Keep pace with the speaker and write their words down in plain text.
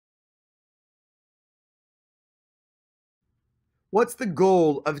What's the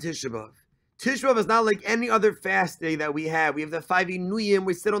goal of Tisha B'Av? Tisha B'Av is not like any other fast day that we have. We have the 5 Inuyim,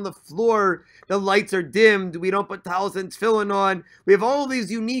 we sit on the floor, the lights are dimmed, we don't put towels and tefillin on. We have all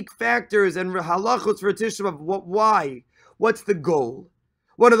these unique factors and halachos for Tisha B'Av. Why? What's the goal?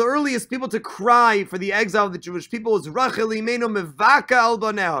 One of the earliest people to cry for the exile of the Jewish people is Rachel Imenu Mevaka al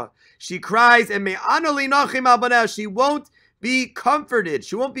Baneha. She cries, and Me'ana Linachim al Baneha. She won't be comforted.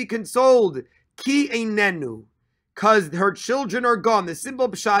 She won't be consoled. Ki einenu. Because her children are gone. The simple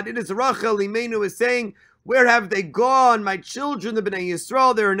pshat, it is Rachel Imenu is saying, where have they gone? My children, the Bnei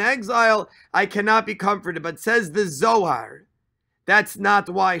Yisrael, they're in exile. I cannot be comforted. But says the Zohar, that's not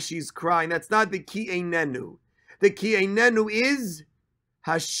why she's crying. That's not the ki einenu. The ki einenu is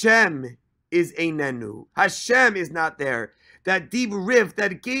Hashem is einenu. Hashem is not there. That deep rift,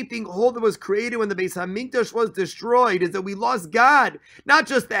 that gaping hole that was created when the Beis Hamikdash was destroyed is that we lost God. Not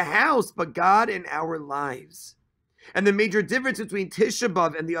just the house, but God in our lives. And the major difference between Tisha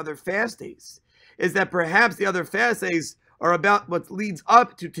B'Av and the other fast days is that perhaps the other fast days are about what leads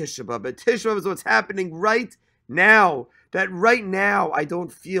up to Tisha B'Av. But Tisha B'Av is what's happening right now. That right now I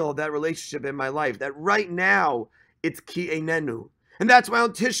don't feel that relationship in my life. That right now it's ki einenu. And that's why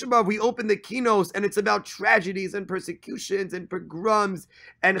on Tisha B'Av we open the kinos and it's about tragedies and persecutions and pogroms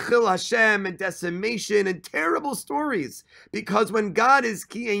and chil Hashem and decimation and terrible stories. Because when God is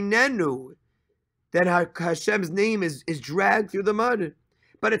ki einenu, then Hashem's name is dragged through the mud.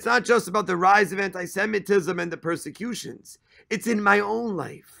 But it's not just about the rise of anti-Semitism and the persecutions. It's in my own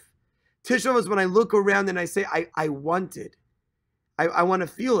life. Tisha B'Av is when I look around and I say, I want it. I want to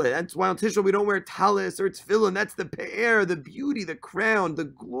feel it. That's why on Tisha B'Av we don't wear talis or tefillin. That's the pe'er, the beauty, the crown, the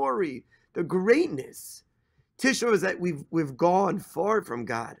glory, the greatness. Tisha B'Av is that we've gone far from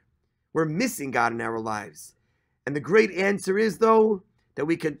God. We're missing God in our lives. And the great answer is, though, that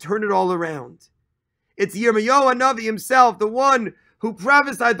we can turn it all around. It's Yirmiyahu HaNavi himself, the one who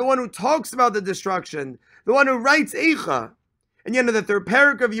prophesied, the one who talks about the destruction, the one who writes Eicha. And yet in the third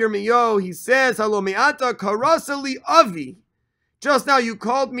parak of Yirmiyahu, he says, Halo mi'ata karasali avi. Just now you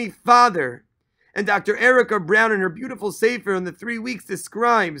called me father. And Dr. Erica Brown in her beautiful sefer in the 3 weeks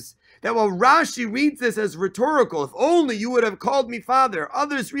describes that while Rashi reads this as rhetorical, if only you would have called me father,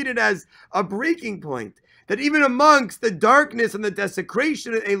 others read it as a breaking point. That even amongst the darkness and the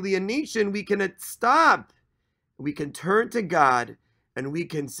desecration and alienation, we can stop. We can turn to God and we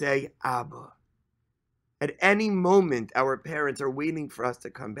can say, Abba. At any moment, our parents are waiting for us to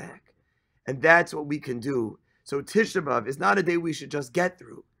come back. And that's what we can do. So Tisha B'Av is not a day we should just get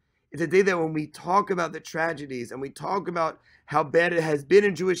through. It's a day that when we talk about the tragedies and we talk about how bad it has been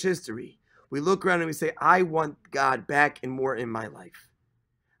in Jewish history, we look around and we say, I want God back and more in my life.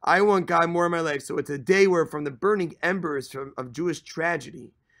 I want God more in my life. So it's a day where from the burning embers of Jewish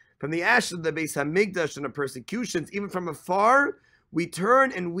tragedy, from the ashes of the Beis Hamikdash and the persecutions, even from afar, we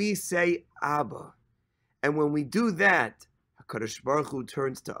turn and we say, Abba. And when we do that, HaKadosh Baruch Hu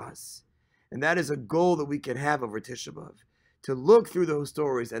turns to us. And that is a goal that we can have over Tisha B'Av, to look through those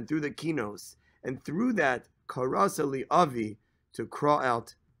stories and through the kinos, and through that, Karasa li Avi, to crawl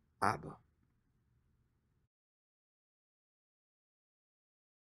out Abba.